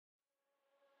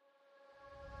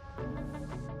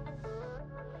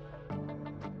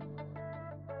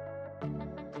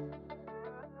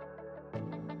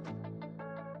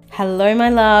Hello, my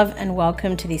love, and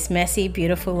welcome to This Messy,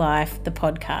 Beautiful Life, the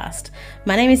podcast.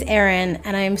 My name is Erin,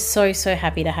 and I am so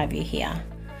happy to have you here.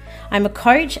 I'm a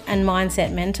coach and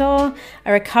mindset mentor,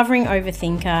 a recovering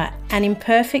overthinker, an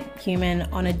imperfect human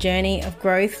on a journey of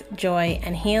growth, joy,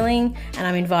 and healing, and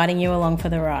I'm inviting you along for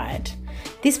the ride.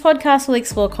 This podcast will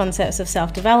explore concepts of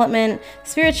self-development,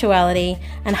 spirituality,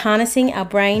 and harnessing our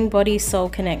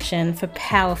brain-body-soul connection for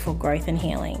powerful growth and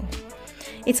healing.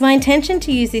 It's my intention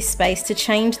to use this space to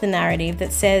change the narrative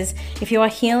that says if you are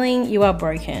healing, you are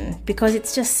broken, because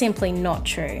it's just simply not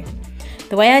true.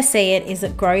 The way I see it is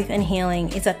that growth and healing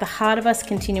is at the heart of us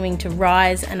continuing to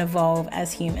rise and evolve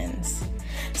as humans.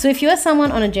 So if you are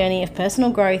someone on a journey of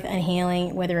personal growth and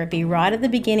healing, whether it be right at the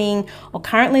beginning or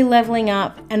currently leveling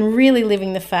up and really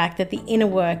living the fact that the inner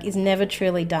work is never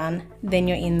truly done, then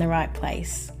you're in the right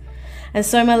place. And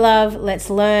so, my love, let's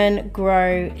learn,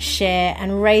 grow, share,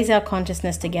 and raise our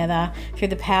consciousness together through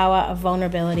the power of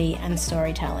vulnerability and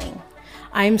storytelling.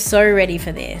 I'm so ready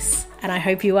for this, and I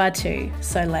hope you are too.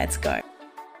 So let's go.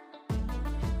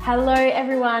 Hello,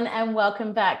 everyone, and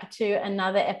welcome back to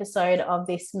another episode of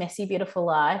This Messy, Beautiful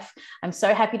Life. I'm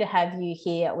so happy to have you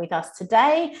here with us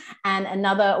today, and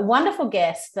another wonderful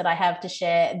guest that I have to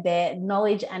share their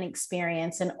knowledge and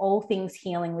experience and all things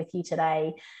healing with you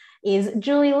today is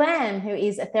Julie Lamb, who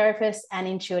is a therapist and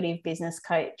intuitive business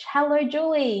coach. Hello,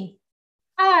 Julie.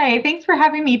 Hi, thanks for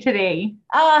having me today.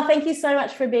 Thank you so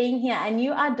much for being here. And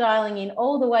you are dialing in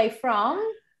all the way from?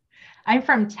 I'm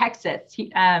from Texas,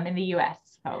 in the US.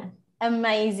 So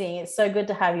amazing. It's so good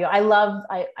to have you.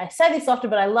 I say this often,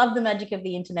 but I love the magic of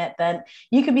the internet, that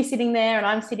you could be sitting there and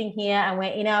I'm sitting here and we're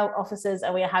in our offices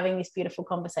and we are having this beautiful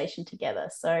conversation together.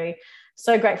 So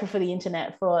grateful for the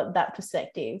internet for that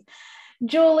perspective.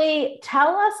 Julie,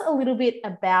 tell us a little bit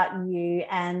about you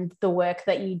and the work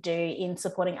that you do in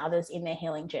supporting others in their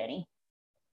healing journey.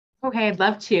 Okay, I'd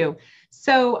love to.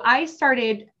 So I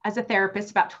started as a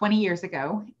therapist about 20 years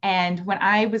ago. And when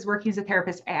I was working as a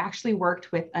therapist, I actually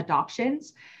worked with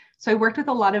adoptions. So I worked with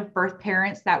a lot of birth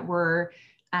parents that were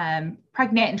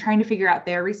pregnant and trying to figure out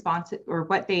their response or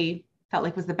what they felt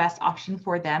like was the best option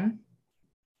for them.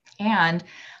 And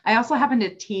I also happened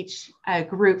to teach a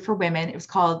group for women. It was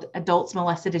called Adults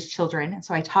Molested as Children. And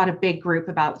so I taught a big group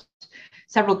about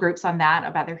several groups on that,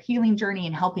 about their healing journey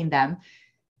and helping them.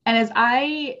 And as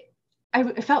I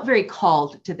felt very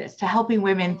called to this, to helping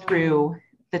women through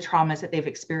the traumas that they've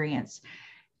experienced.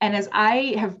 And as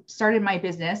I have started my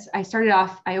business, I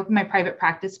opened my private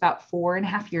practice about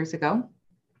 4.5 years ago.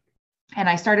 And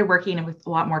I started working with a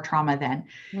lot more trauma then.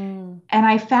 And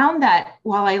I found that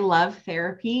while I love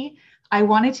therapy, I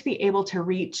wanted to be able to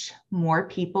reach more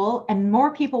people, and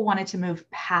more people wanted to move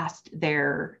past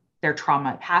their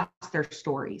trauma, past their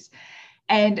stories.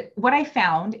 And what I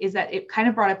found is that it kind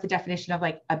of brought up the definition of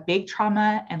like a big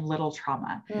trauma and little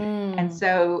trauma. And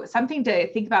so something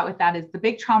to think about with that is the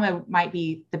big trauma might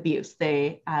be the abuse,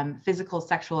 the physical,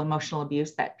 sexual, emotional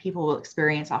abuse that people will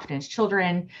experience often as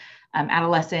children,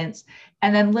 adolescents.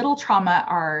 And then little trauma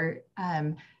are,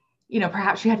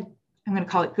 perhaps you had, I'm going to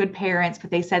call it good parents, but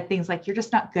they said things like, you're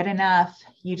just not good enough.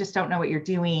 You just don't know what you're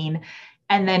doing.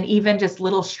 And then even just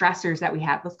little stressors that we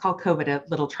have, let's call COVID a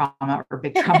little trauma, or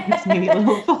big trauma is maybe a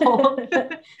little full.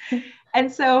 And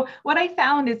so what I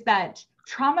found is that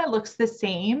trauma looks the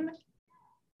same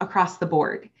across the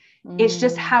board. It's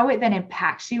just how it then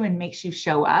impacts you and makes you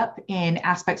show up in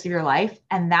aspects of your life.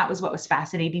 And that was what was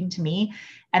fascinating to me.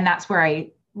 And that's where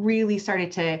I really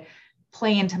started to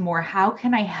play into more, how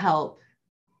can I help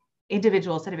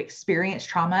individuals that have experienced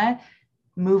trauma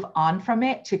move on from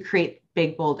it to create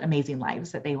big, bold, amazing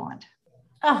lives that they want.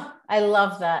 Oh, I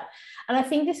love that. And I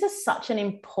think this is such an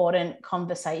important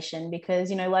conversation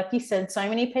because, like you said, so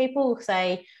many people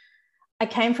say, I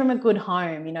came from a good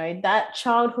home, that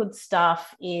childhood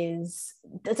stuff it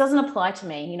doesn't apply to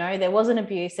me. There wasn't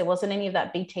abuse, there wasn't any of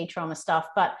that big T trauma stuff,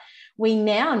 but we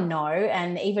now know,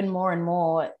 and even more and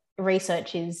more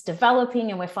research is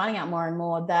developing and we're finding out more and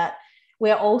more that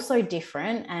we're also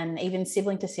different, and even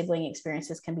sibling to sibling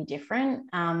experiences can be different.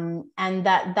 And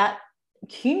that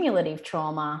cumulative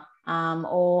trauma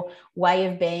or way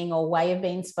of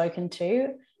being spoken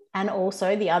to, and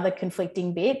also the other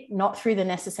conflicting bit, not through the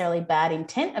necessarily bad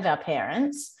intent of our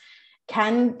parents,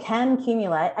 can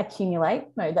accumulate.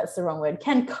 No, that's the wrong word. I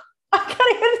can't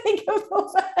even think of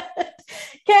the word.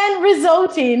 Can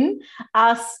result in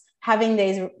us having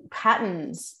these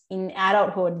patterns in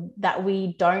adulthood that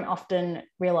we don't often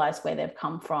realize where they've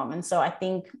come from. And so I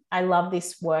think I love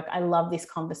this work. I love this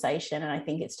conversation. And I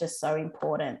think it's just so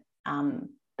important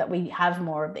that we have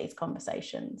more of these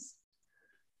conversations.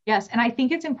 Yes. And I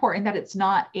think it's important that it's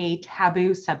not a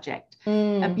taboo subject.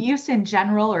 Mm, Abuse in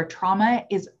general or trauma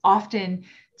is often,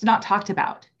 it's not talked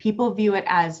about. People view it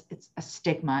as it's a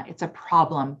stigma, it's a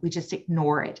problem. We just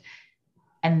ignore it.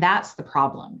 And that's the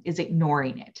problem, is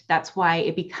ignoring it. That's why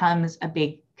it becomes a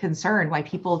big concern, why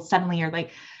people suddenly are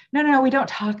like, no, no, no, we don't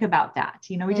talk about that.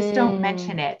 We just don't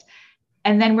mention mm. it.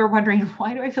 And then we're wondering,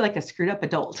 why do I feel like a screwed up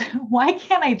adult? Why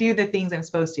can't I do the things I'm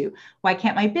supposed to? Why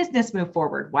can't my business move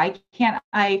forward? Why can't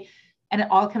I? And it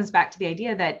all comes back to the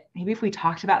idea that maybe if we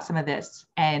talked about some of this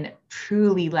and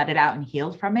truly let it out and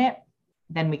healed from it,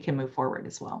 then we can move forward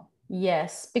as well.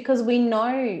 Yes, because we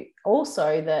know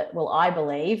also that, well, I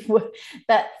believe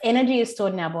that energy is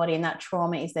stored in our body and that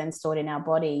trauma is then stored in our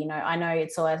body. I know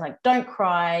it's always like, don't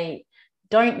cry,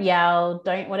 don't yell,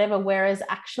 don't whatever. Whereas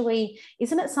actually,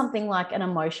 isn't it something like an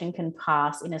emotion can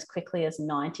pass in as quickly as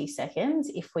 90 seconds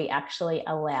if we actually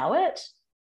allow it?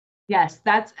 Yes,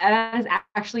 that is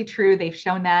actually true. They've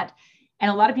shown that. And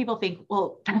a lot of people think,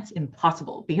 well, that's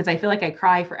impossible because I feel like I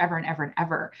cry forever and ever and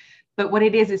ever. But what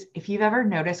it is if you've ever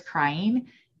noticed crying,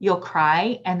 you'll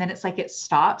cry and then it's like it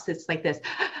stops. It's like this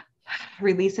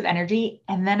release of energy.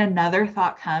 And then another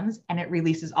thought comes and it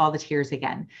releases all the tears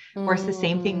again. Or it's the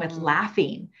same thing with Mm.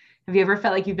 laughing. Have you ever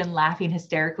felt like you've been laughing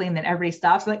hysterically and then everybody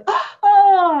stops like,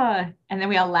 oh, and then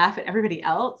we all laugh at everybody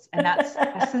else? And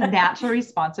that's a natural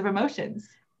response of emotions.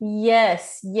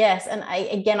 Yes, yes. And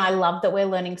I love that we're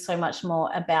learning so much more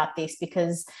about this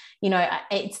because,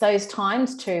 it's those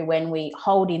times too when we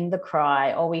hold in the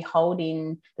cry or we hold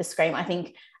in the scream. I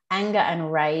think anger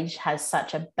and rage has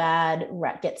such a bad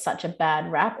rap, gets such a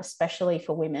bad rap, especially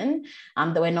for women,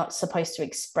 that we're not supposed to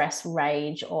express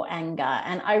rage or anger.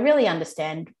 And I really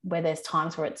understand where there's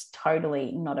times where it's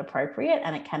totally not appropriate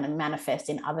and it can manifest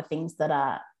in other things that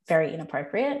are very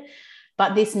inappropriate.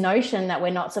 But this notion that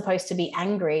we're not supposed to be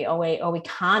angry or we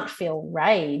can't feel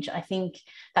rage, I think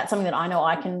that's something that I know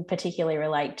I can particularly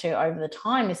relate to over the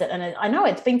time. And I know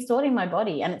it's been stored in my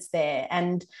body and it's there.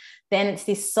 And then it's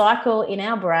this cycle in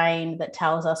our brain that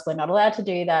tells us we're not allowed to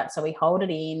do that. So we hold it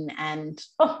in and,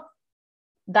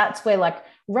 that's where like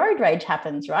road rage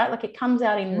happens, right? Like it comes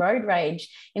out in road rage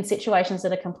in situations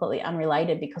that are completely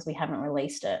unrelated because we haven't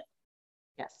released it.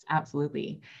 Yes,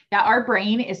 absolutely. Yeah, our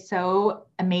brain is so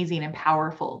amazing and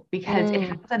powerful because it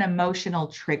has Mm, an emotional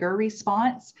trigger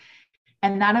response.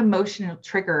 And that emotional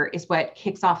trigger is what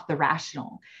kicks off the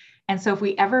rational. And so if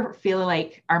we ever feel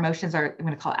like our emotions are, I'm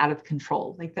going to call it out of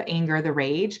control, like the anger, the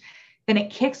rage, then it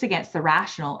kicks against the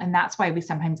rational. And that's why we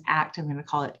sometimes act, I'm going to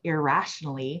call it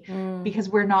irrationally, mm. because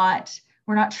we're not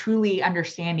truly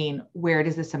understanding where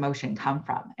does this emotion come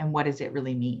from and what does it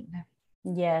really mean.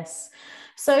 Yes.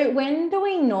 So, when do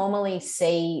we normally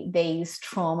see these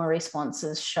trauma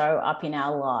responses show up in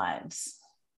our lives?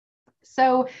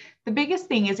 So the biggest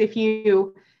thing is if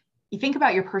you think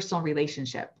about your personal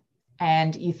relationship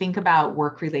and you think about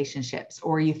work relationships,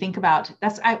 or you think about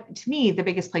to me, the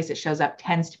biggest place it shows up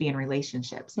tends to be in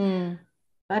relationships, Mm,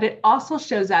 but it also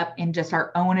shows up in just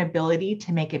our own ability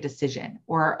to make a decision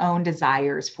or our own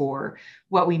desires for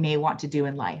what we may want to do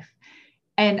in life.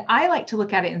 And I like to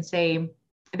look at it and say,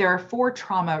 there are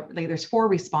there's four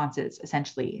responses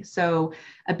essentially. So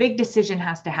a big decision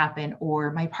has to happen,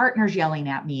 or my partner's yelling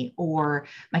at me, or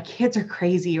my kids are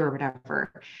crazy, or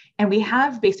whatever. And we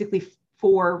have basically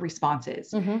four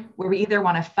responses mm-hmm. where we either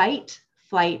want to fight,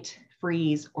 flight,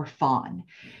 freeze, or fawn.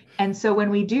 And so when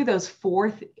we do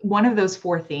one of those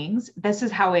four things, this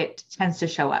is how it tends to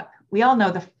show up. We all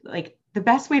know the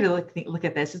best way to look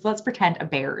at this is, let's pretend a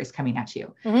bear is coming at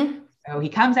you. Mm-hmm. So he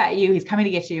comes at you, he's coming to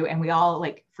get you, and we all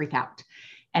like freak out.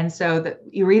 And so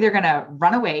you're either going to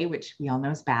run away, which we all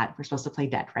know is bad. We're supposed to play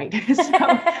dead, right?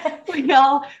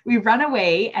 So we run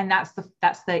away, and that's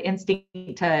the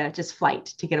instinct to just flight,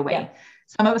 to get away. Yeah.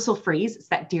 Some of us will freeze. It's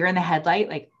that deer in the headlight,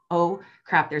 like, oh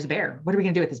crap, there's a bear. What are we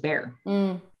going to do with this bear?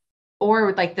 Mm. Or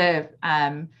with like the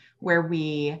where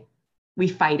we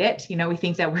fight it. We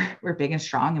think that we're big and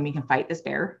strong and we can fight this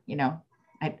bear.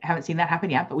 I haven't seen that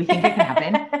happen yet, but we think it can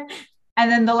happen. And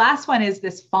then the last one is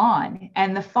this fawn.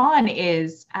 And the fawn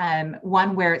is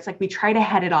one where it's like we try to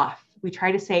head it off. We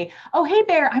try to say, oh, hey,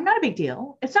 bear, I'm not a big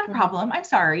deal. It's not a problem. I'm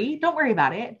sorry. Don't worry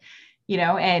about it.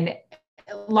 And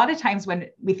a lot of times when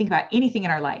we think about anything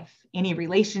in our life, any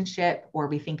relationship, or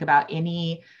we think about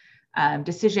any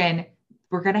decision,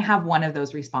 we're going to have one of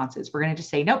those responses. We're going to just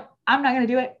say, nope, I'm not going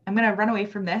to do it. I'm going to run away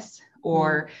from this.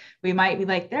 Or we might be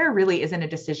like, there really isn't a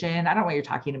decision. I don't know what you're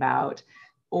talking about.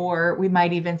 Or we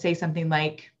might even say something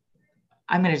like,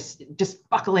 I'm going to just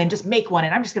buckle in, just make one.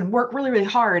 And I'm just going to work really, really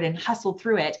hard and hustle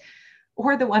through it.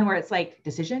 Or the one where it's like,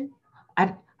 decision?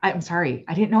 I'm sorry.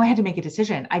 I didn't know I had to make a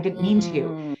decision. I didn't mean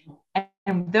to.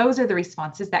 And those are the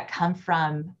responses that come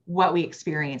from what we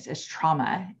experience as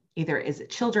trauma, either as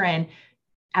children,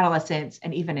 adolescents,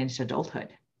 and even into adulthood.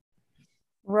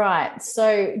 Right.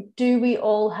 So do we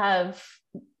all have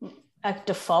a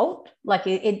default? Like,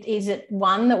 is it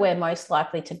one that we're most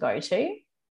likely to go to,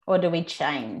 or do we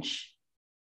change?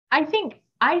 I think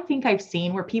I've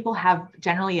seen where people have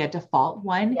generally a default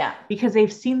one, Yeah. because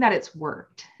they've seen that it's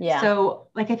worked. Yeah. So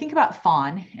like I think about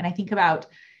fawn, and I think about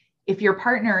if your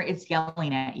partner is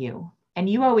yelling at you and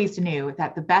you always knew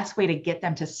that the best way to get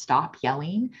them to stop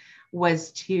yelling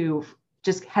was to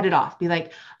just head it off. Be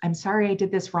like, I'm sorry, I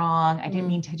did this wrong. I didn't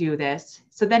mean to do this.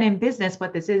 So then in business,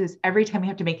 what this is every time you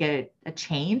have to make a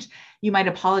change, you might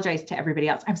apologize to everybody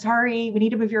else. I'm sorry, we need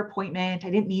to move your appointment.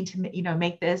 I didn't mean to,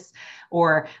 make this,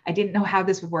 or I didn't know how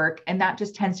this would work. And that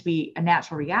just tends to be a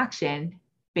natural reaction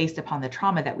based upon the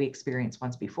trauma that we experienced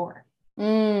once before.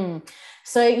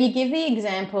 So you give the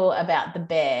example about the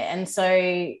bear. And so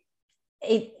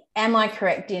am I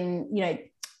correct in,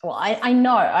 well, I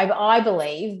know, I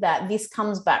believe that this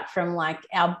comes back from like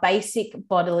our basic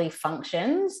bodily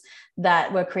functions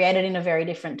that were created in a very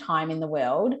different time in the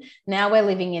world. Now we're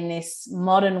living in this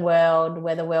modern world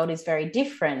where the world is very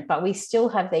different, but we still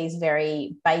have these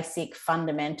very basic,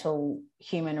 fundamental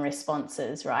human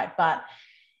responses, right? But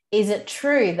is it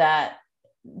true that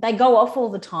they go off all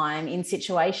the time in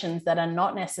situations that are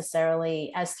not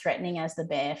necessarily as threatening as the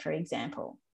bear, for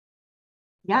example?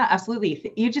 Yeah,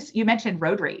 absolutely. You mentioned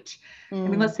road rage. I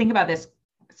mean, let's think about this.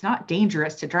 It's not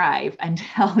dangerous to drive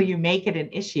until you make it an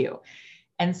issue.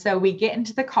 And so we get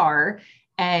into the car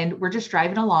and we're just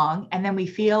driving along, and then we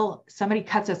feel somebody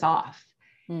cuts us off.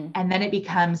 And then it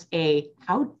becomes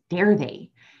how dare they?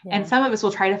 Yeah. And some of us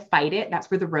will try to fight it. That's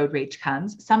where the road rage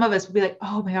comes. Some of us will be like,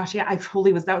 oh my gosh, yeah,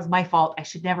 that was my fault. I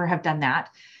should never have done that.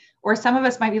 Or some of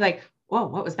us might be like, whoa,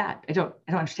 what was that? I don't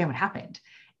understand what happened.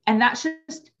 And that's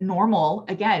just normal,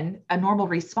 again, a normal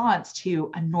response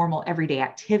to a normal everyday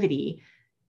activity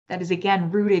that is,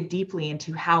 again, rooted deeply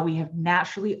into how we have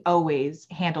naturally always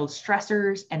handled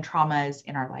stressors and traumas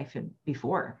in our life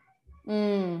before.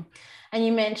 And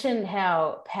you mentioned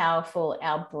how powerful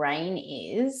our brain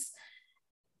is.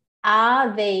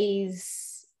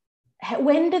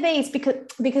 When do these,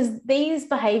 because these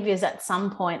behaviors at some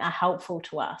point are helpful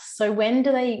to us. So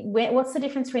what's the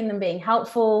difference between them being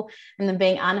helpful and them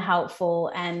being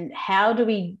unhelpful, and how do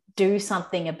we do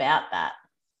something about that?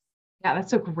 Yeah,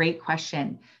 that's a great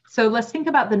question. So let's think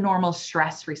about the normal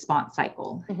stress response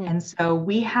cycle. And so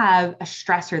we have a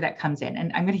stressor that comes in,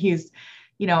 and I'm going to use,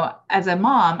 as a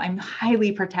mom, I'm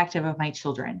highly protective of my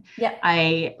children. Yeah.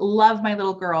 I love my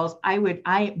little girls.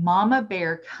 Mama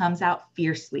bear comes out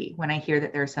fiercely when I hear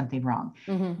that there's something wrong.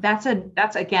 That's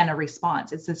again, a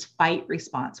response. It's this fight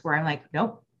response where I'm like,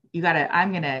 nope,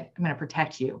 I'm going to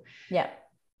protect you. Yeah.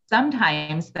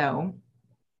 Sometimes though,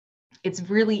 it's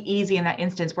really easy in that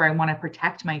instance where I want to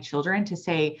protect my children to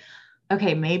say,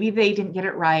 okay, maybe they didn't get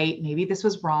it right. Maybe this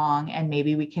was wrong. And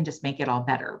maybe we can just make it all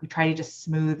better. We try to just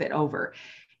smooth it over.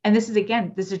 And this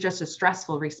is just a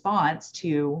stressful response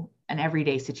to an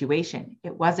everyday situation.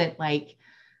 It wasn't like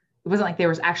there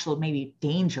was actual maybe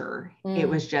danger. It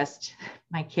was just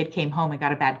my kid came home and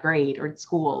got a bad grade or at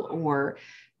school or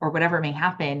whatever may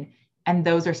happen. And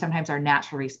those are sometimes our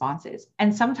natural responses.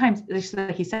 And sometimes,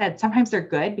 like he said, sometimes they're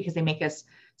good because they make us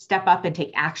step up and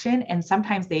take action. And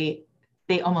sometimes they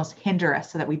almost hinder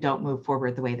us so that we don't move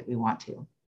forward the way that we want to.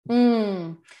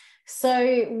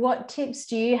 So what tips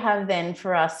do you have then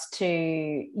for us to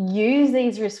use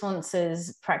these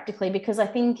responses practically? Because I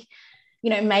think,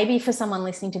 maybe for someone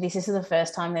listening to this is the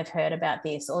first time they've heard about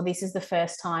this, or this is the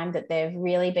first time that they've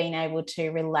really been able to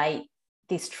relate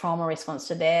this trauma response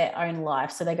to their own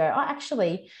life. So they go, oh,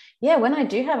 actually, yeah, when I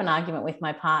do have an argument with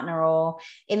my partner, or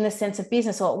in the sense of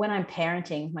business, or when I'm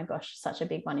parenting, my gosh, such a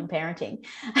big one in parenting,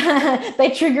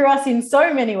 they trigger us in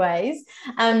so many ways.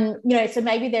 So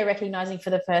maybe they're recognizing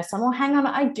for the first time, oh, hang on,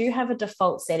 I do have a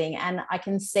default setting and I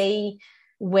can see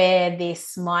where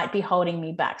this might be holding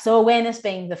me back. So awareness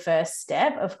being the first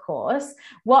step, of course.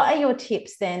 What are your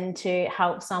tips then to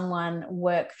help someone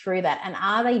work through that? And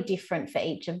are they different for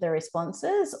each of the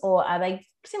responses, or are they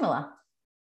similar?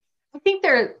 I think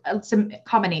they're some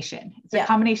combination. It's a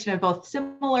combination of both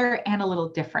similar and a little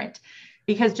different.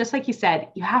 Because just like you said,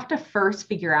 you have to first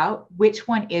figure out which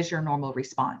one is your normal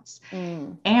response.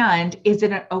 And is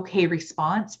it an okay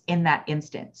response in that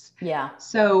instance? Yeah.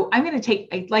 So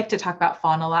I like to talk about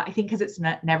fawn a lot, I think, because it's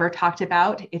never talked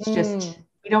about. It's just,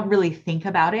 we don't really think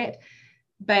about it.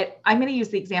 But I'm going to use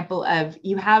the example of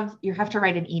you have to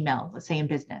write an email, let's say in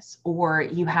business, or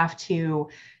you have to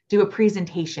do a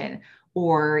presentation,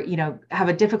 or, have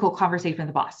a difficult conversation with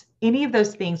the boss, any of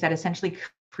those things that essentially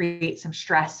create some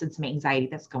stress and some anxiety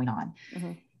that's going on.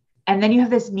 Mm-hmm. And then you have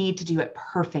this need to do it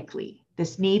perfectly,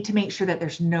 this need to make sure that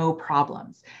there's no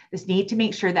problems, this need to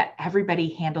make sure that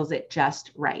everybody handles it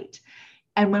just right.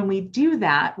 And when we do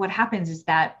that, what happens is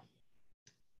that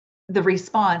the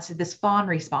response, this fawn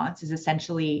response, is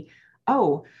essentially,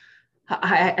 oh,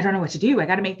 I don't know what to do. I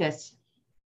got to make this.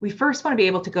 We first want to be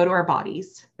able to go to our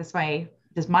bodies.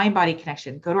 This mind body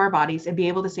connection, go to our bodies and be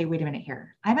able to say, wait a minute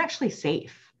here, I'm actually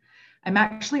safe. I'm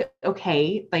actually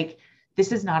okay. Like,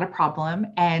 this is not a problem.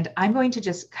 And I'm going to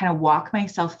just kind of walk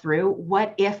myself through,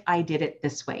 what if I did it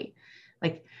this way?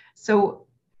 Like, so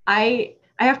I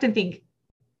often think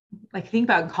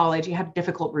about in college, you have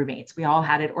difficult roommates. We all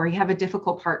had it. Or you have a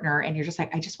difficult partner and you're just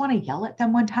like, I just want to yell at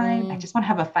them one time. I just want to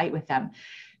have a fight with them.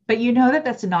 But you know that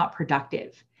that's not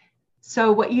productive.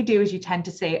 So what you do is you tend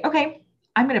to say, okay,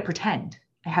 I'm going to pretend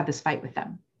I have this fight with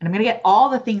them. And I'm going to get all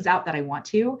the things out that I want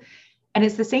to. And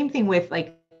it's the same thing with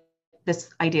like this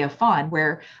idea of fawn,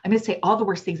 where I'm going to say all the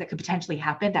worst things that could potentially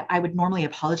happen that I would normally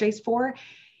apologize for.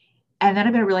 And then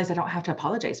I'm going to realize I don't have to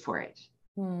apologize for it.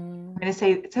 I'm going to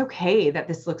say, it's okay that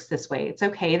this looks this way. It's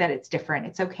okay that it's different.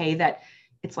 It's okay that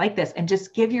it's like this. And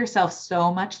just give yourself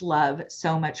so much love,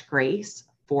 so much grace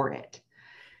for it.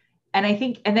 And I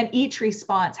think, and then each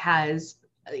response has,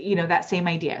 that same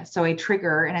idea. So I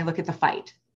trigger and I look at the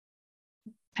fight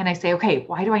and I say, okay,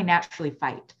 why do I naturally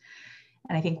fight?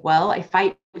 And I think, well, I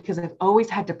fight because I've always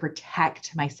had to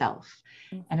protect myself.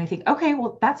 And I think, okay,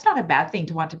 well, that's not a bad thing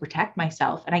to want to protect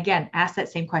myself. And again, ask that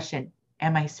same question.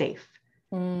 Am I safe?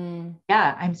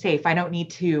 Yeah, I'm safe. I don't need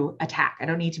to attack. I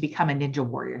don't need to become a ninja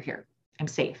warrior here. I'm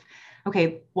safe.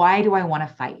 Okay. Why do I want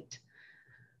to fight?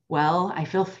 Well, I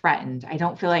feel threatened. I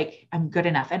don't feel like I'm good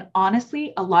enough. And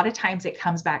honestly, a lot of times it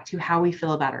comes back to how we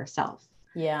feel about ourselves.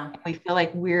 Yeah. We feel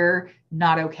like we're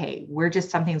not okay. We're just,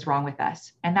 something's wrong with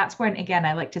us. And that's when, again,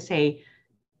 I like to say,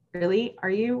 really, are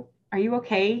you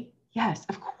okay? Yes,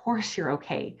 of course you're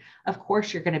okay. Of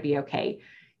course you're going to be okay.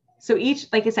 So each,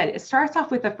 like I said, it starts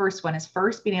off with the first one is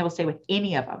first being able to say with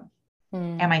any of them,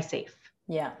 am I safe?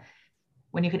 Yeah.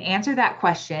 When you can answer that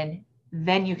question,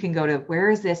 then you can go to, where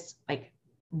is this like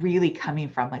really coming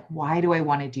from? Like, why do I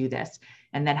want to do this?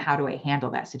 And then how do I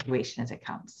handle that situation as it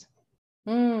comes?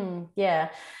 Yeah.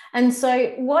 And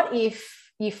so what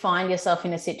if you find yourself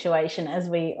in a situation, as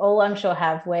we all I'm sure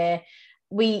have, where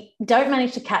we don't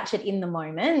manage to catch it in the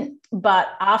moment, but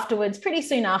afterwards, pretty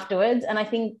soon afterwards. And I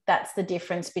think that's the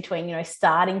difference between,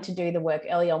 starting to do the work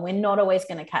early on. We're not always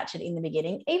going to catch it in the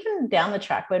beginning, even down the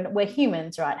track. We're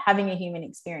humans, right? Having a human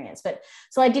experience. But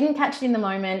so I didn't catch it in the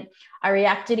moment. I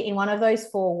reacted in one of those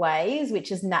 4 ways,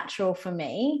 which is natural for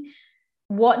me.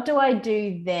 What do I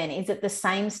do then? Is it the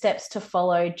same steps to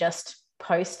follow just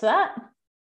post that?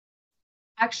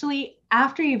 Actually,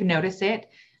 after you've noticed it,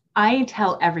 I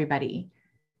tell everybody,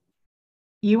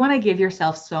 you want to give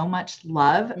yourself so much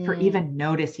love for even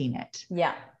noticing it.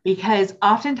 Yeah. Because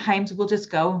oftentimes we'll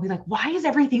just go and be like, why is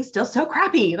everything still so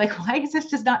crappy? Like, why is this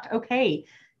just not okay?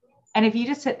 And if you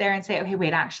just sit there and say, okay,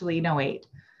 wait, actually, no, wait.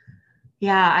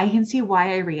 Yeah, I can see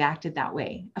why I reacted that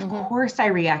way. Of course I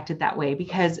reacted that way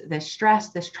because this stress,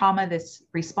 this trauma, this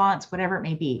response, whatever it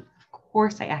may be, of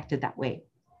course I acted that way.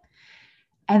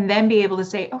 And then be able to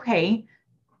say, okay,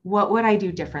 what would I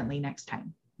do differently next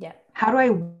time? Yeah. How do I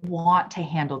want to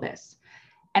handle this?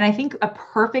 And I think a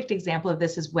perfect example of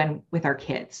this is with our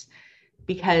kids,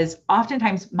 because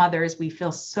oftentimes mothers, we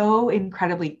feel so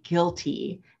incredibly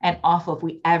guilty and awful if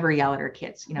we ever yell at our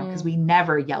kids, because we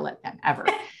never yell at them ever.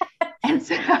 And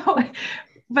so,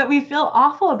 but we feel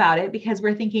awful about it because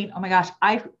we're thinking, oh my gosh,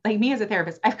 like me as a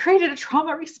therapist, I've created a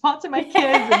trauma response in my kids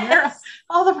and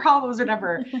all the problems or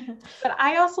whatever. But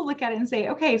I also look at it and say,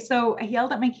 okay, so I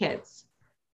yelled at my kids.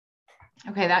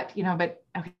 Okay, but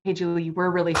okay, Julie, you were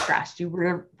really stressed. You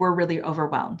were really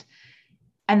overwhelmed.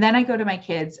 And then I go to my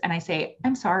kids and I say,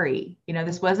 I'm sorry,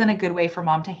 this wasn't a good way for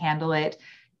mom to handle it.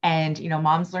 And,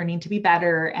 mom's learning to be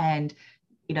better. And,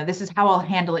 this is how I'll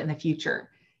handle it in the future.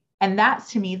 And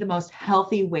that's to me the most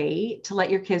healthy way to let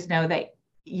your kids know that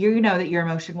that your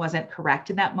emotion wasn't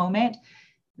correct in that moment.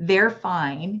 They're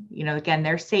fine. Again,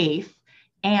 they're safe.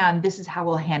 And this is how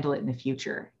we'll handle it in the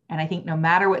future. And I think no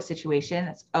matter what situation,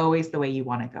 that's always the way you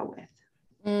want to go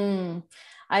with.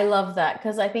 I love that,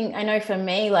 because I know for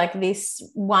me, like, this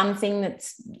one thing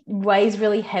that's weighs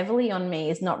really heavily on me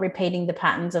is not repeating the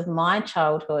patterns of my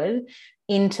childhood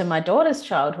into my daughter's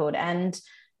childhood. And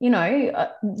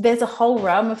there's a whole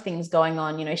realm of things going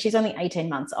on. She's only 18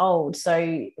 months old,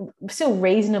 so still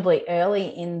reasonably early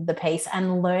in the piece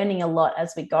and learning a lot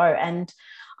as we go. And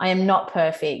I am not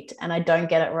perfect and I don't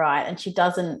get it right. And she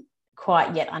doesn't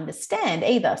quite yet understand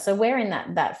either. So we're in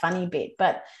that funny bit.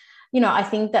 But, you know, I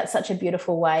think that's such a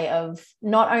beautiful way of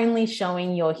not only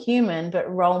showing you're human,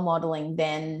 but role modeling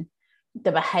then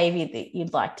the behavior that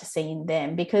you'd like to see in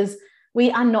them, because we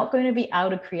are not going to be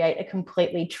able to create a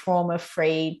completely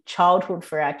trauma-free childhood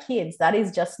for our kids. That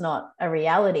is just not a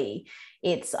reality.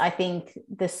 It's, I think,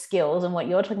 the skills and what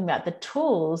you're talking about, the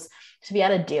tools to be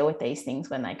able to deal with these things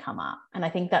when they come up. And I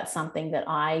think that's something that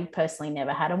I personally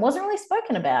never had and wasn't really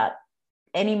spoken about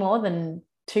any more than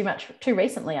too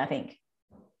recently, I think.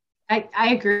 I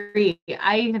agree.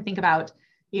 I even think about,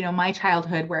 you know, my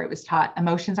childhood where it was taught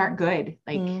emotions aren't good.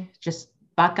 Like just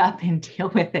buck up and deal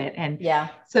with it. And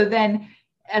so then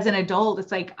as an adult,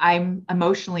 it's like, I'm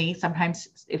emotionally,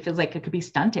 sometimes it feels like it could be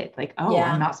stunted. Like,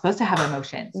 I'm not supposed to have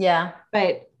emotions. Yeah.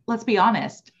 But let's be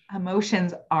honest,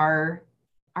 emotions are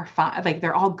fine. Like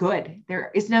they're all good.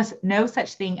 There is no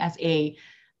such thing as a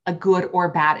good or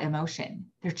bad emotion.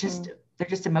 They're just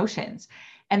emotions.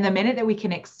 And the minute that we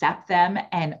can accept them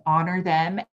and honor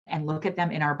them and look at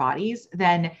them in our bodies,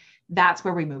 then that's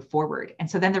where we move forward.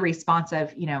 And so then the response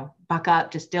of, you know, buck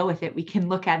up, just deal with it, we can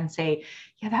look at and say,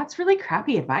 yeah, that's really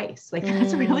crappy advice. Like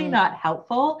that's really not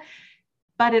helpful.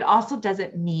 But it also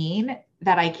doesn't mean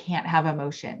that I can't have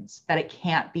emotions, that it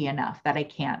can't be enough, that I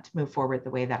can't move forward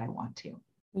the way that I want to.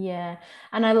 Yeah.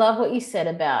 And I love what you said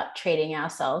about treating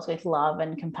ourselves with love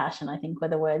and compassion, I think were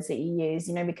the words that you use,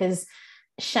 you know, because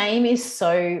shame is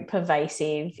so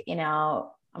pervasive in our,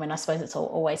 I mean, I suppose it's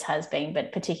always has been,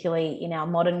 but particularly in our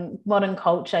modern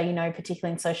culture, you know,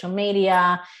 particularly in social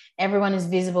media, everyone is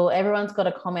visible, everyone's got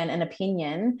a comment and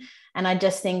opinion. And I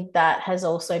just think that has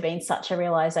also been such a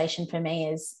realization for me,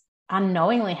 is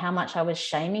unknowingly how much I was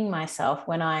shaming myself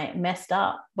when I messed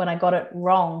up, when I got it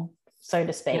wrong, so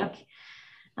to speak. Yeah.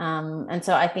 And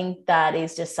so I think that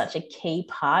is just such a key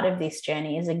part of this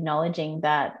journey, is acknowledging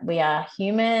that we are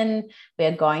human, we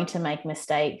are going to make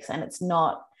mistakes, and it's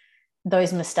not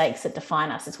those mistakes that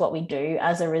define us. It's what we do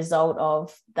as a result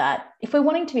of that. If we're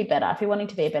wanting to be better, if we're wanting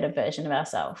to be a better version of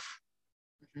ourselves.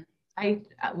 I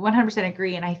 100%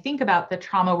 agree. And I think about the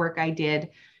trauma work I did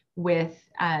with,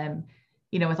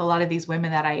 you know, with a lot of these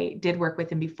women that I did work with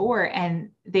them before,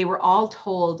 and they were all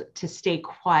told to stay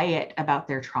quiet about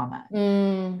their trauma.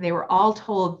 They were all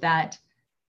told that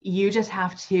you just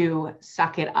have to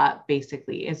suck it up,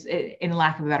 basically, is in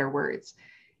lack of better words.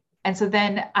 And so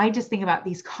then I just think about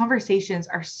these conversations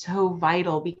are so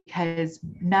vital, because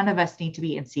none of us need to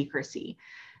be in secrecy.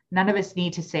 None of us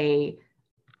need to say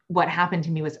what happened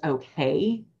to me was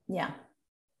okay. Yeah.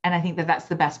 And I think that that's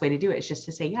the best way to do it, is just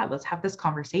to say, yeah, let's have this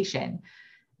conversation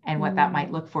and what that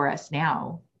might look for us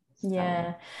now.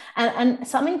 Yeah. And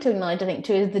something to acknowledge, I think,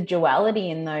 too, is the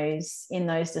duality in those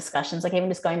discussions. Like even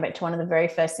just going back to one of the very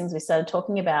first things we started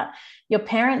talking about, your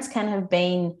parents can have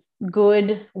been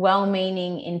good,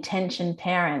 well-meaning, intentioned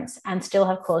parents and still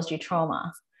have caused you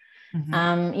trauma.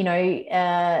 You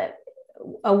know,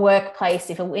 a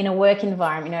workplace, if in a work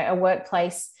environment, you know, a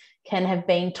workplace can have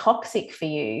been toxic for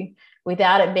you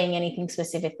without it being anything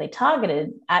specifically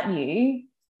targeted at you.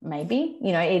 Maybe,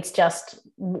 you know, it's just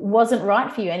wasn't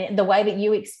right for you. And the way that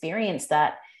you experience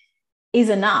that is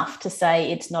enough to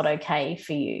say it's not okay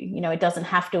for you. You know, it doesn't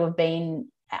have to have been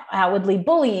outwardly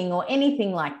bullying or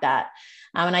anything like that.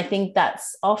 And I think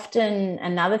that's often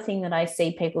another thing that I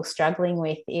see people struggling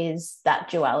with, is that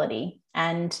duality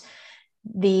and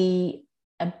the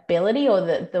ability or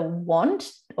the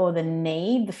want or the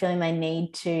need, the feeling they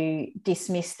need to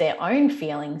dismiss their own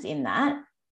feelings in that,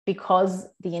 because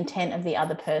the intent of the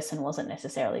other person wasn't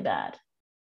necessarily bad.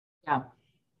 Yeah.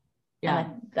 Yeah.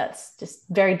 And that's just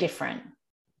very different.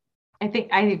 I think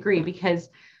I agree, because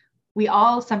we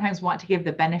all sometimes want to give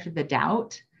the benefit of the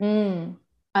doubt,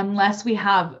 unless we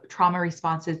have trauma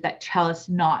responses that tell us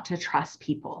not to trust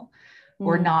people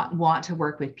or not want to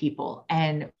work with people.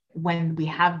 And when we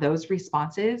have those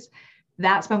responses,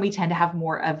 that's when we tend to have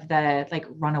more of the like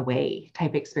runaway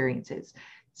type experiences.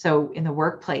 So in the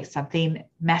workplace, something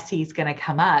messy is going to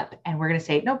come up and we're going to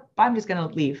say, nope, I'm just going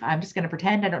to leave. I'm just going to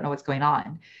pretend I don't know what's going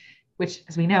on, which,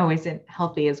 as we know, isn't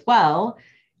healthy as well.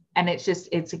 And it's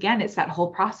that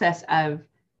whole process of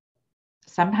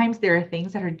sometimes there are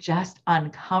things that are just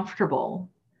uncomfortable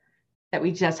that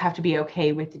we just have to be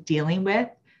okay with dealing with,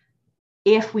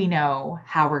 if we know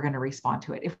how we're going to respond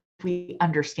to it, if we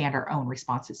understand our own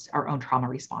responses, our own trauma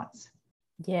response.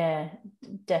 Yeah,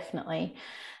 definitely.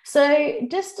 So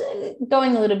just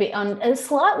going a little bit on a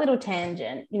slight little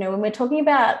tangent, you know, when we're talking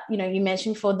about, you know, you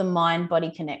mentioned for the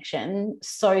mind-body connection,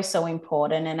 so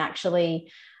important, and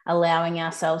actually allowing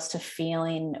ourselves to feel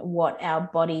in what our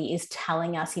body is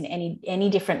telling us in any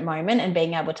different moment, and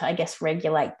being able to, I guess,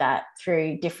 regulate that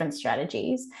through different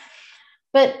strategies.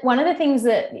 But one of the things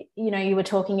that, you were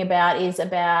talking about is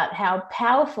about how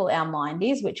powerful our mind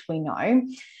is, which we know.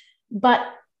 But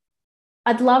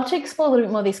I'd love to explore a little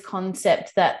bit more this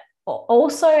concept that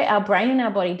also our brain and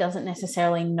our body doesn't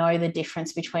necessarily know the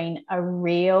difference between a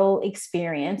real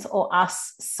experience or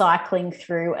us cycling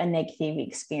through a negative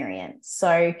experience.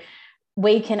 So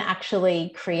we can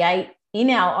actually create in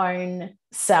our own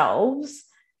selves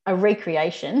a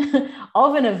recreation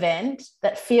of an event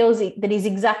that is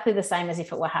exactly the same as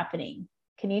if it were happening.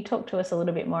 Can you talk to us a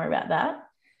little bit more about that?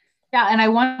 Yeah, and I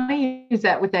want to use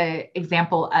that with an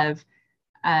example of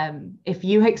if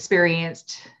you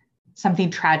experienced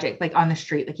something tragic, like on the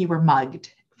street, like you were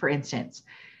mugged, for instance,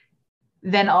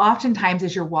 then oftentimes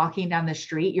as you're walking down the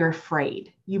street, you're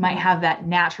afraid. You might have that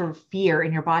natural fear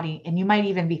in your body, and you might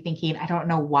even be thinking, I don't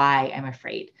know why I'm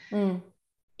afraid.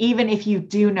 Even if you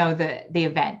do know the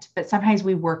event, but sometimes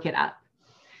we work it up.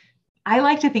 I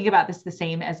like to think about this the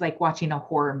same as like watching a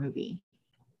horror movie.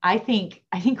 I think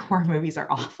horror movies are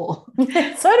awful.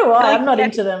 So do I. I'm not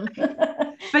into them.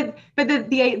 but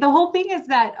the whole thing is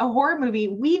that a horror movie,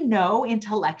 we know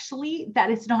intellectually that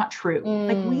it's not true.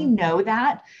 Like we know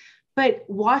that, but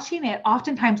watching it,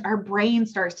 oftentimes our brain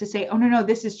starts to say, oh, no,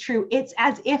 this is true. It's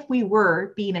as if we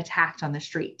were being attacked on the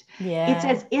street. Yeah. It's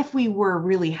as if we were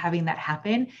really having that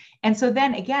happen. And so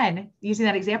then again, using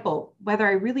that example, whether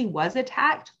I really was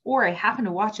attacked or I happen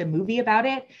to watch a movie about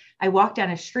it, I walk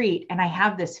down a street and I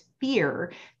have this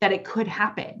fear that it could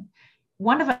happen.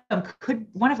 One of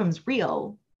them's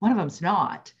real, one of them's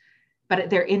not, but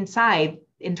they're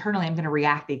internally, I'm going to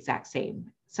react the exact same.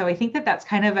 So I think that that's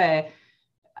kind of a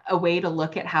way to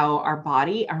look at how our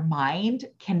mind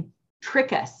can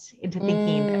trick us into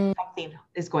thinking that something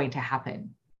is going to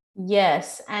happen.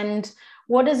 Yes. And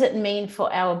what does it mean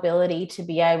for our ability to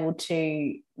be able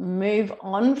to move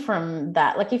on from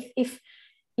that? Like if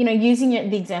using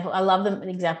the example, I love the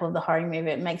example of the horror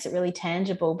movie, it makes it really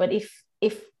tangible. But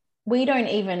if we don't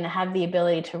even have the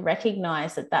ability to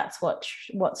recognize that that's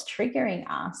what's triggering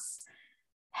us,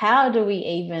 how do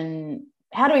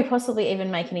we possibly even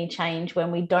make any change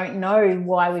when we don't know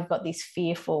why we've got this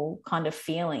fearful kind of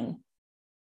feeling?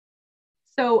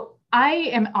 So I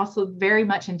am also very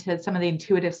much into some of the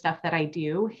intuitive stuff that I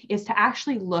do is to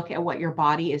actually look at what your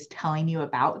body is telling you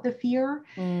about the fear.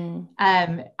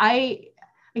 I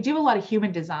do a lot of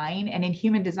human design, and in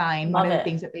human design, one of the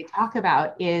things that they talk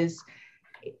about is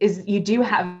you do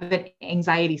have an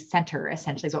anxiety center,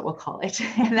 essentially is what we'll call it.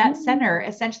 And that center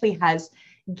essentially has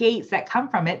gates that come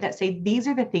from it that say, these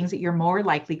are the things that you're more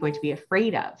likely going to be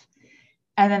afraid of.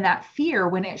 And then that fear,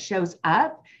 when it shows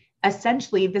up,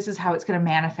 essentially, this is how it's going to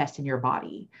manifest in your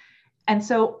body. And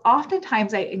so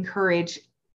oftentimes I encourage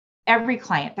every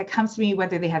client that comes to me,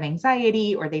 whether they have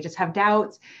anxiety or they just have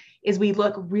doubts, is we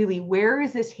look really, where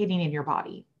is this hitting in your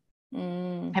body?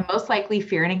 And most likely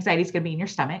fear and anxiety is going to be in your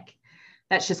stomach.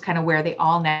 That's just kind of where they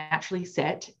all naturally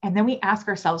sit. And then we ask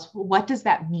ourselves, well, what does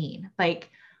that mean? Like,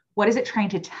 what is it trying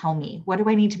to tell me? What do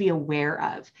I need to be aware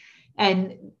of?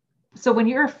 And so when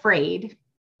you're afraid,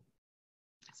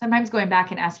 sometimes going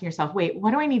back and asking yourself, wait,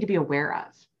 what do I need to be aware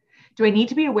of? Do I need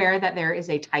to be aware that there is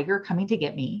a tiger coming to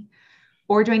get me?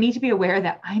 Or do I need to be aware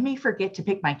that I may forget to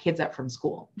pick my kids up from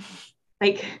school?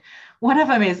 Like one of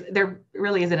them is, there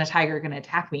really isn't a tiger going to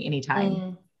attack me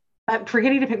anytime. But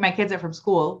forgetting to pick my kids up from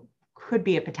school could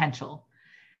be a potential.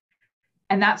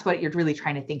 And that's what you're really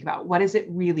trying to think about. What is it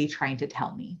really trying to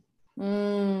tell me?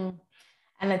 And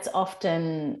it's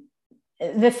often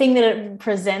the thing that it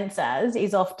presents as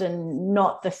is often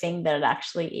not the thing that it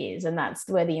actually is. And that's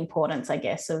where the importance, I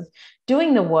guess, of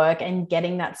doing the work and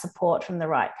getting that support from the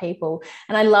right people.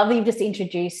 And I love that you've just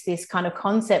introduced this kind of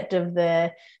concept of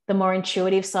the more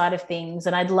intuitive side of things.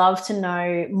 And I'd love to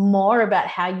know more about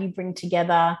how you bring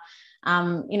together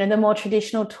the more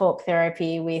traditional talk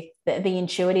therapy with the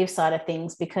intuitive side of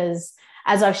things, because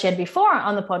as I've shared before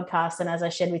on the podcast and as I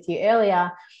shared with you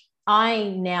earlier,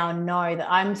 I now know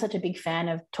that I'm such a big fan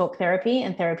of talk therapy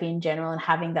and therapy in general and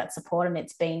having that support. And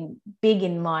it's been big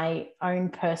in my own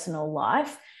personal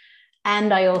life.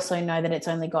 And I also know that it's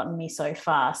only gotten me so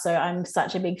far. So I'm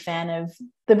such a big fan of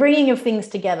the bringing of things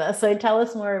together. So tell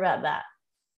us more about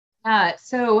that.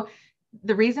 So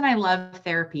the reason I love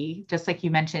therapy, just like you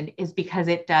mentioned, is because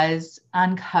it does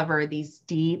uncover these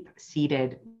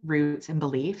deep-seated roots and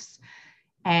beliefs.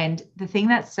 And the thing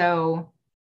that's so,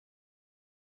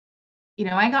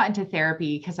 I got into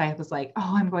therapy because I was like,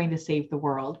 oh, I'm going to save the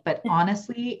world. But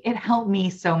honestly, it helped me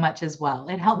so much as well.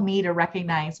 It helped me to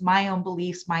recognize my own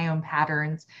beliefs, my own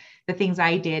patterns, the things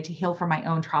I did to heal from my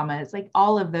own traumas, like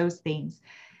all of those things.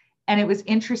 And it was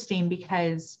interesting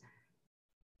because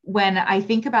when I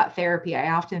think about therapy,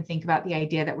 I often think about the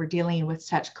idea that we're dealing with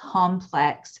such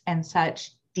complex and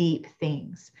such deep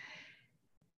things.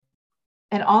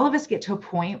 And all of us get to a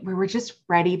point where we're just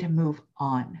ready to move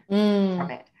on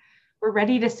from it. We're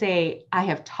ready to say, I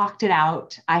have talked it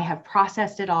out. I have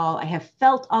processed it all. I have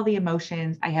felt all the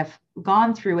emotions. I have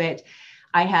gone through it.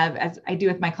 I have, as I do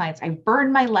with my clients, I've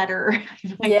burned my letter.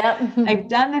 I've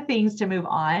done the things to move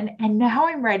on. And now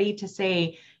I'm ready to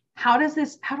say, how do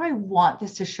I want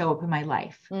this to show up in my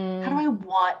life? How do I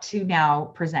want to now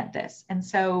present this? And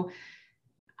so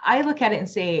I look at it and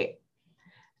say,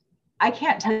 I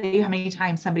can't tell you how many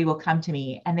times somebody will come to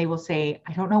me and they will say,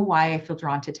 I don't know why I feel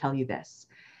drawn to tell you this.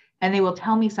 And they will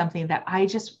tell me something that I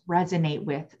just resonate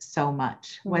with so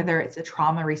much, whether it's a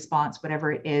trauma response,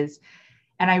 whatever it is.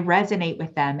 And I resonate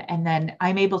with them. And then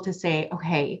I'm able to say,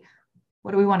 okay,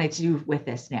 what do we want to do with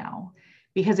this now?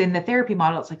 Because in the therapy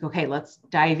model, it's like, okay, let's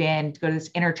dive in, go to this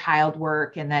inner child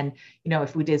work. And then,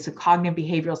 if we did some cognitive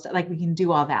behavioral stuff, like we can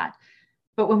do all that.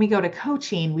 But when we go to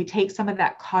coaching, we take some of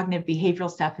that cognitive behavioral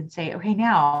stuff and say, okay,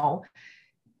 now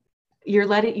you've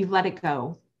let it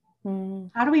go.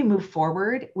 How do we move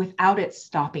forward without it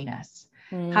stopping us?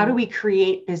 How do we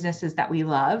create businesses that we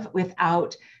love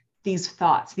without these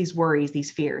thoughts, these worries,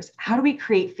 these fears? How do we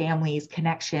create families,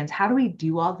 connections? How do we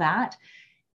do all that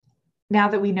now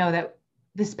that we know that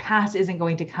this past isn't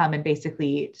going to come and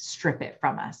basically strip it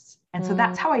from us? And so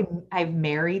that's how I've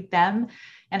married them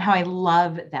and how I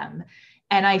love them.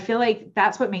 And I feel like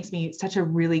that's what makes me such a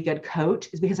really good coach,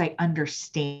 is because I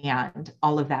understand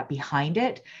all of that behind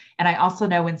it. And I also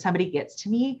know when somebody gets to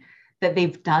me that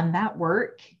they've done that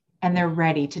work and they're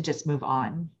ready to just move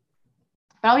on.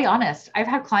 But I'll be honest, I've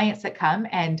had clients that come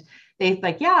and they're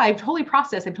like, yeah, I've totally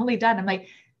processed. I'm totally done. I'm like,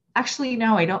 actually,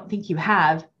 no, I don't think you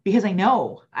have, because I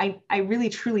know, I really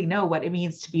truly know what it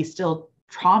means to be still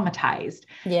traumatized.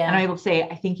 Yeah. And I'm able to say,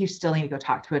 I think you still need to go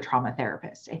talk to a trauma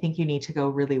therapist. I think you need to go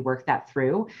really work that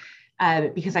through,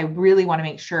 because I really want to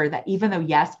make sure that even though,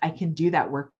 yes, I can do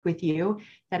that work with you,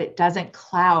 that it doesn't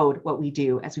cloud what we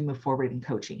do as we move forward in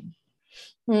coaching.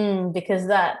 Because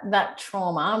that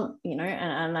trauma,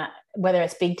 and that, whether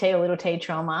it's big T or little t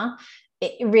trauma,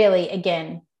 it really,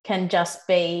 again, can just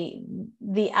be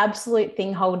the absolute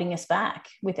thing holding us back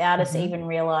without us even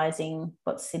realizing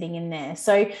what's sitting in there.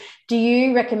 So do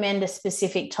you recommend a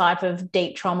specific type of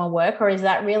deep trauma work, or is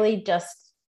that really just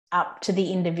up to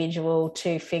the individual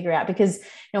to figure out? Because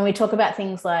when we talk about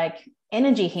things like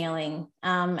energy healing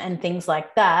and things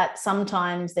like that,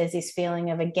 sometimes there's this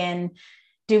feeling of, again,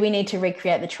 do we need to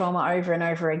recreate the trauma over and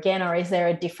over again, or is there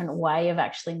a different way of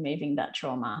actually moving that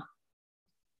trauma?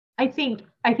 I think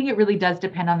it really does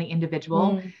depend on the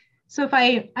individual. So if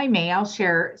I'll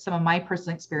share some of my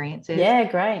personal experiences. Yeah,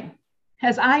 great.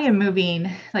 As I am moving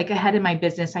like ahead in my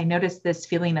business, I noticed this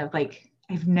feeling of like,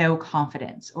 I have no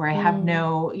confidence, or I have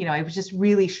no, I was just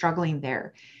really struggling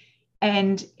there.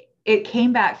 And it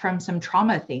came back from some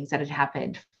trauma things that had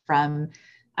happened from,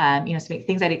 some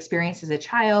things I'd experienced as a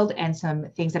child and some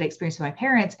things that I experienced with my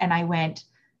parents. And I went,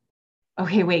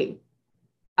 okay, wait,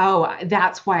 oh,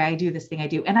 that's why I do this thing I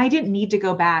do. And I didn't need to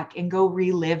go back and go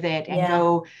relive it and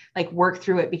go like work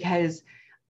through it, because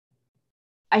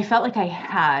I felt like I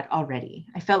had already.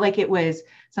 I felt like it was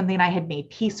something I had made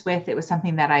peace with. It was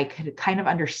something that I could kind of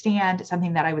understand,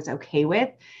 something that I was okay with.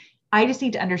 I just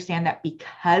need to understand that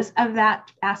because of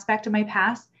that aspect of my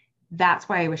past, that's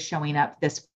why I was showing up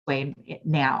this way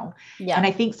now. Yeah. And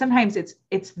I think sometimes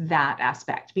it's that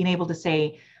aspect, being able to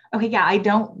say, okay, yeah, I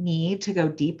don't need to go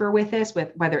deeper with this,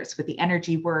 with whether it's with the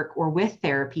energy work or with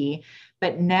therapy,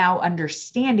 but now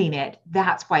understanding it,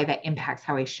 that's why that impacts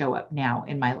how I show up now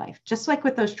in my life. Just like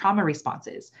with those trauma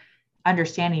responses,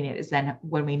 understanding it is then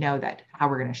when we know that how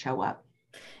we're going to show up.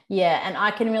 Yeah. And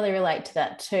I can really relate to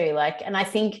that too. And I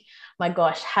think, my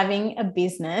gosh, having a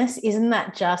business, isn't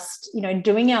that just,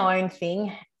 doing our own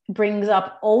thing brings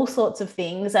up all sorts of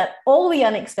things at all the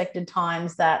unexpected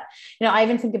times that, I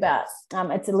even think about,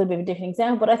 it's a little bit of a different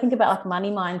example, but I think about like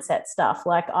money mindset stuff.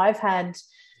 Like I've had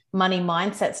money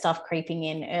mindset stuff creeping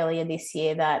in earlier this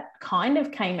year that kind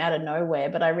of came out of nowhere,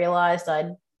 but I realized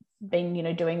I'd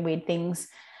been, doing weird things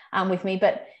with me.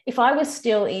 But if I was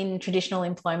still in traditional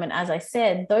employment, as I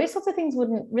said, those sorts of things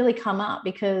wouldn't really come up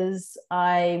because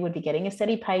I would be getting a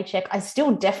steady paycheck. I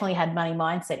still definitely had money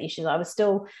mindset issues. I was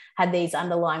still had these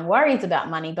underlying worries about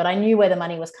money, but I knew where the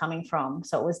money was coming from.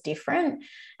 So it was different.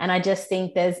 And I just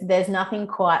think there's nothing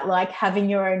quite like having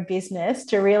your own business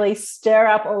to really stir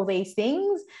up all these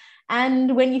things.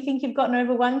 And when you think you've gotten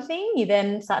over one thing, you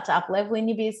then start to up level in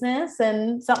your business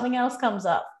and something else comes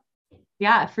up.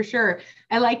 Yeah, for sure.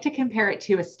 I like to compare it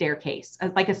to a staircase,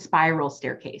 like a spiral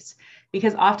staircase,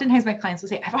 because oftentimes my clients will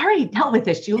say, I've already dealt with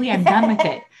this, Julie, I'm done with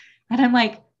it. And I'm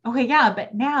like, okay, yeah,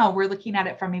 but now we're looking at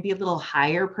it from maybe a little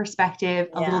higher perspective,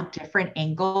 a little different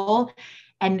angle,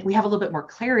 and we have a little bit more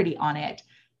clarity on it.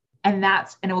 And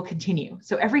it will continue.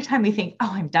 So every time we think, oh,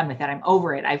 I'm done with it, I'm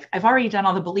over it, I've already done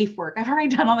all the belief work, I've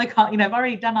already done all I've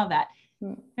already done all that.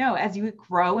 No, as you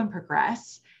grow and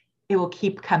progress, it will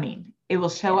keep coming. It will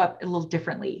show up a little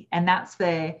differently. And that's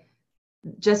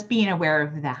just being aware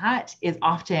of that is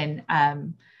often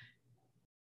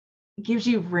gives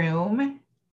you room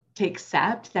to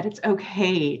accept that it's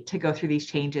okay to go through these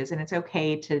changes, and it's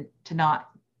okay to not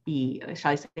be,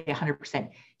 shall I say, 100%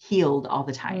 healed all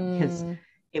the time, because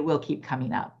it will keep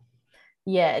coming up.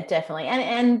 Yeah, definitely.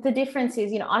 And the difference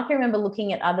is, I can remember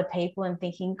looking at other people and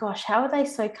thinking, gosh, how are they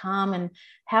so calm, and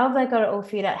how have they got it all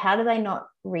figured out? How do they not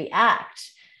react?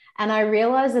 And I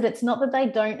realized that it's not that they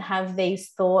don't have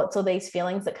these thoughts or these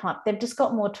feelings that come up. They've just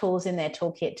got more tools in their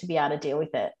toolkit to be able to deal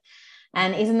with it.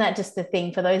 And isn't that just the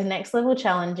thing for those next level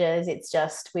challenges? It's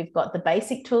just, we've got the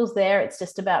basic tools there. It's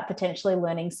just about potentially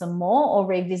learning some more or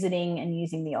revisiting and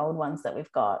using the old ones that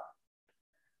we've got.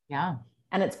 Yeah.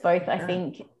 And it's both, I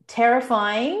think,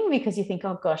 terrifying because you think,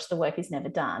 oh gosh, the work is never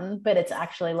done. But it's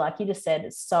actually, like you just said,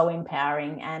 it's so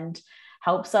empowering and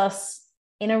helps us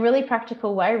in a really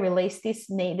practical way release these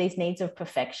needs of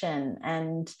perfection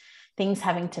and things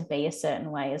having to be a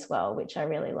certain way as well, which I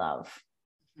really love.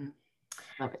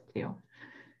 Love it too.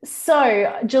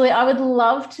 So, Julie, I would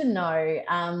love to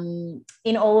know,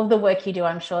 in all of the work you do,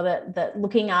 I'm sure that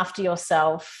looking after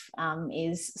yourself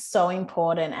is so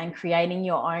important, and creating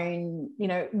your own,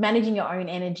 managing your own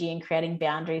energy and creating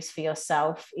boundaries for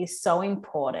yourself is so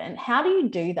important. How do you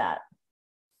do that?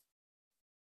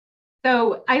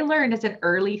 So I learned as an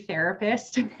early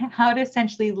therapist how to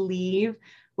essentially leave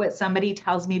what somebody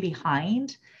tells me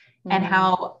behind, and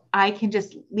how I can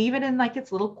just leave it in like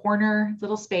its little corner,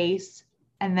 little space,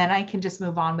 and then I can just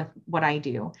move on with what I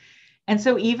do. And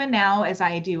so even now, as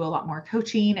I do a lot more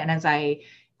coaching, and as I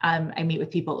meet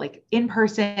with people like in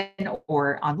person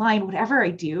or online, whatever I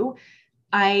do,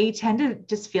 I tend to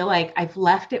just feel like I've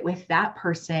left it with that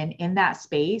person in that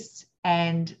space,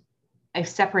 and I've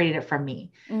separated it from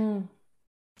me.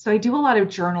 So I do a lot of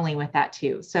journaling with that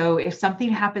too. So if something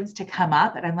happens to come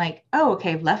up and I'm like, oh,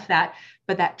 okay, I've left that,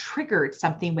 but that triggered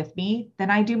something with me, then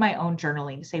I do my own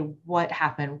journaling to say, what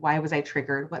happened? Why was I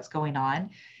triggered? What's going on?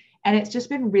 And it's just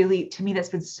been really, to me, that's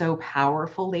been so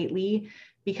powerful lately,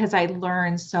 because I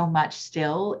learn so much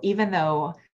still, even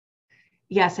though,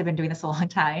 yes, I've been doing this a long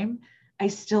time, I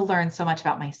still learn so much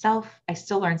about myself. I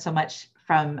still learn so much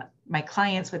from my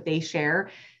clients, what they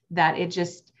share, that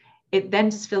it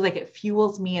then just feels like it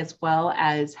fuels me as well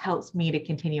as helps me to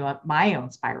continue up my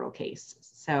own spiral case.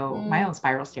 So my own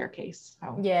spiral staircase.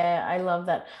 So. Yeah, I love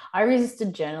that. I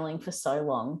resisted journaling for so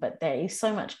long, but there is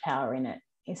so much power in it,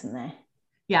 isn't there?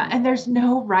 Yeah. And there's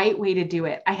no right way to do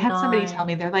it. I had somebody tell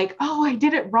me, they're like, oh, I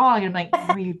did it wrong. And I'm like,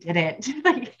 no, you didn't.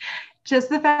 Like, just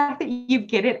the fact that you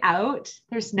get it out,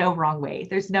 there's no wrong way.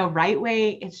 There's no right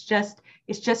way. It's just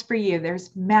for you.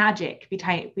 There's magic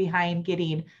behind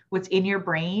getting what's in your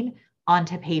brain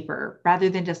onto paper, rather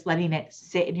than just letting it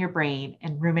sit in your brain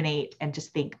and ruminate and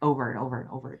just think over and over and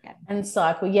over again. And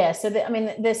cycle. Yeah. So,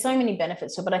 there's so many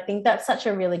benefits to it, but I think that's such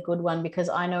a really good one, because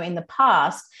I know in the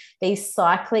past, these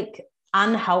cyclic,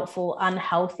 unhelpful,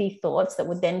 unhealthy thoughts that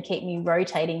would then keep me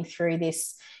rotating through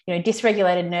this,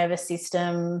 dysregulated nervous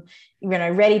system,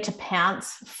 ready to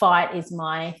pounce. Fight is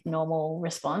my normal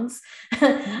response.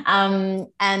 And,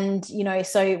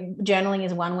 so journaling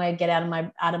is one way to get out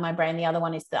of my brain. The other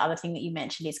one is, the other thing that you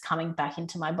mentioned, is coming back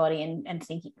into my body and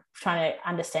thinking, trying to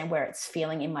understand where it's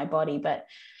feeling in my body. But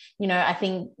I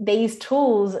think these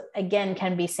tools, again,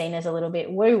 can be seen as a little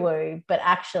bit woo-woo, but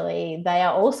actually they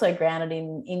are also grounded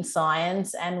in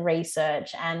science and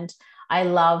research. And I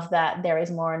love that there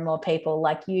is more and more people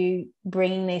like you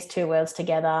bringing these two worlds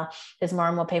together. There's more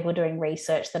and more people doing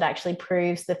research that actually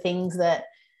proves the things that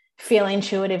feel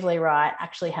intuitively right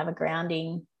actually have a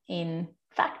grounding in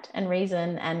fact and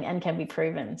reason and can be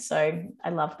proven. So I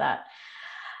love that.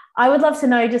 I would love to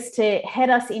know, just to head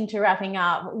us into wrapping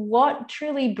up, what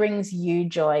truly brings you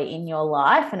joy in your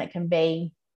life? And it can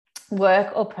be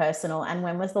work or personal. And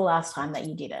when was the last time that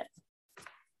you did it?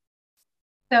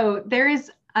 So there is,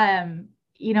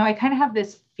 I kind of have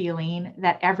this feeling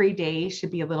that every day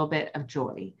should be a little bit of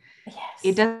joy. Yes.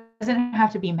 It doesn't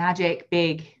have to be magic,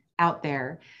 big, out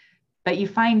there, but you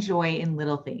find joy in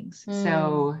little things.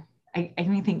 So I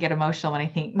even get emotional when I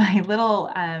think my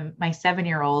little, my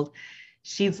 7-year-old,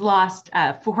 she's lost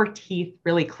 4 teeth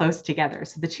really close together.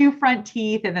 So the 2 front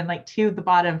teeth and then like 2 of the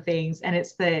bottom things. And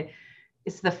it's the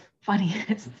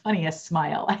funniest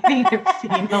smile I think I've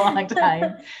seen in a long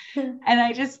time. And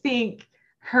I just think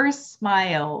her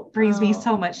smile brings me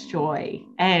so much joy,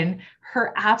 and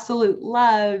her absolute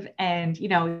love. And,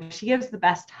 she gives the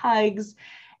best hugs.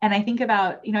 And I think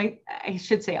about, I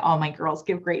should say all my girls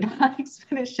give great hugs,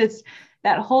 but it's just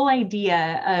that whole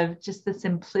idea of just the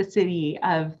simplicity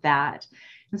of that.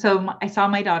 And so I saw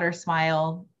my daughter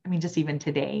smile, just even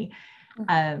today.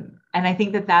 And I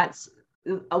think that that's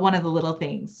one of the little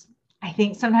things. I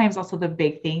think sometimes also the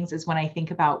big things is when I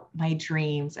think about my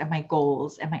dreams and my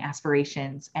goals and my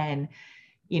aspirations and,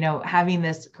 having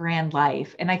this grand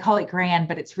life. And I call it grand,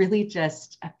 but it's really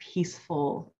just a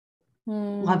peaceful,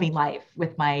 loving life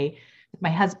with my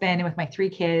husband and with my 3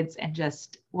 kids, and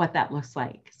just what that looks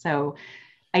like. So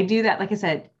I do that. Like I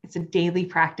said, it's a daily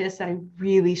practice that I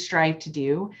really strive to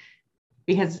do,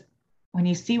 because when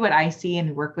you see what I see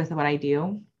and work with what I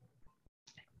do,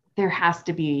 you have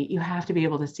to be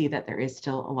able to see that there is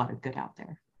still a lot of good out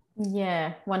there.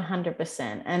 Yeah,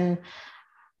 100%. And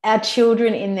our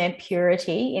children in their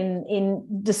purity,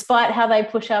 in despite how they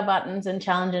push our buttons and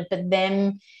challenge it, but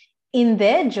them in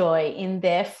their joy, in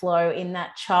their flow, in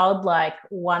that childlike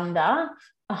wonder,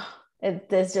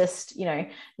 there's just,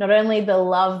 not only the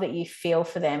love that you feel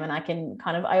for them, and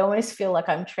I almost feel like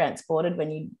I'm transported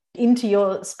into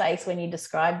your space when you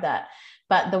describe that,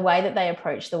 but the way that they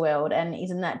approach the world. And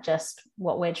isn't that just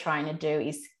what we're trying to do,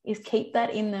 is keep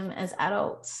that in them as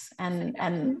adults, and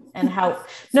help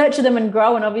nurture them and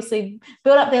grow, and obviously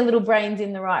build up their little brains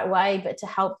in the right way, but to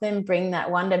help them bring that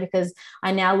wonder. Because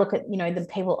I now look at, the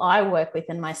people I work with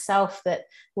and myself, that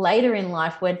later in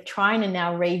life, we're trying to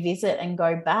now revisit and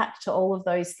go back to all of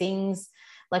those things,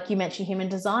 like you mentioned, human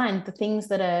design, the things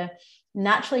that are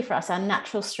naturally for us, our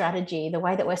natural strategy, the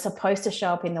way that we're supposed to show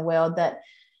up in the world, that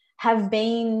have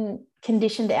been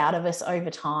conditioned out of us over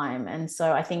time. And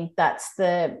so I think that's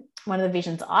one of the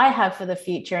visions I have for the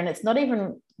future. And it's not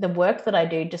even the work that I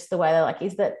do, just the way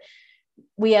is that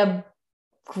we are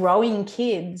growing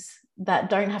kids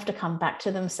that don't have to come back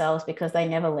to themselves because they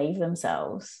never leave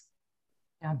themselves.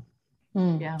 Yeah.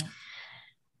 Yeah.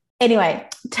 Anyway,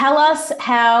 tell us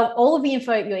how all of your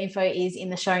info is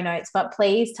in the show notes, but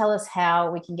please tell us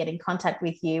how we can get in contact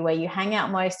with you, where you hang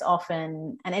out most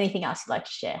often, and anything else you'd like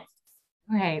to share.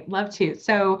 Okay, love to.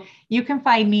 So you can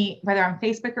find me whether on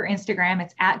Facebook or Instagram.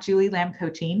 It's at Julie Lamb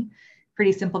Coaching.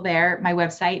 Pretty simple there. My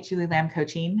website,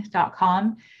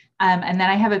 julielambcoaching.com. And then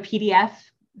I have a PDF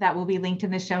that will be linked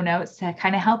in the show notes to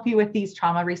kind of help you with these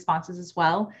trauma responses as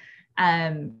well, that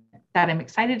I'm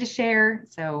excited to share.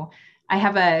 So I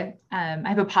have a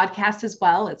podcast as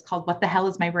well. It's called What the Hell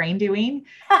is My Brain Doing?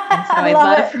 And so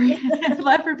I'd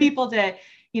love for people to,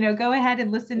 go ahead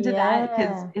and listen to that,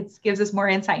 because it gives us more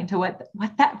insight into what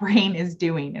that brain is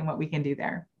doing and what we can do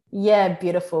there. Yeah,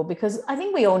 beautiful. Because I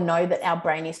think we all know that our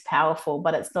brain is powerful,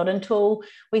 but it's not until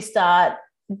we start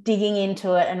digging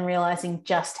into it and realizing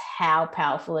just how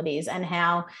powerful it is and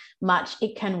how much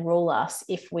it can rule us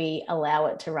if we allow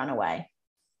it to run away.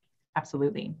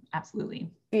 Absolutely. Absolutely.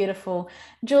 Beautiful.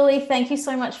 Julie, thank you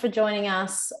so much for joining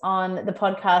us on the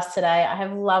podcast today. I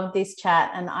have loved this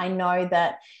chat, and I know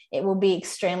that it will be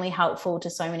extremely helpful to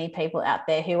so many people out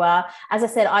there who are, as I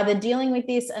said, either dealing with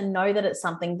this and know that it's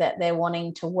something that they're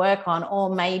wanting to work on,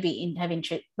 or maybe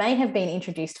may have been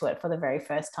introduced to it for the very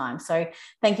first time. So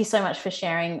thank you so much for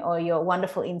sharing all your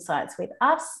wonderful insights with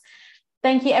us.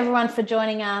 Thank you, everyone, for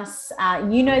joining us.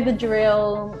 You know the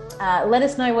drill. Let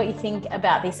us know what you think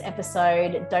about this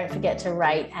episode. Don't forget to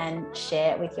rate and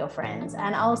share with your friends.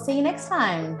 And I'll see you next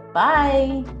time.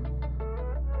 Bye.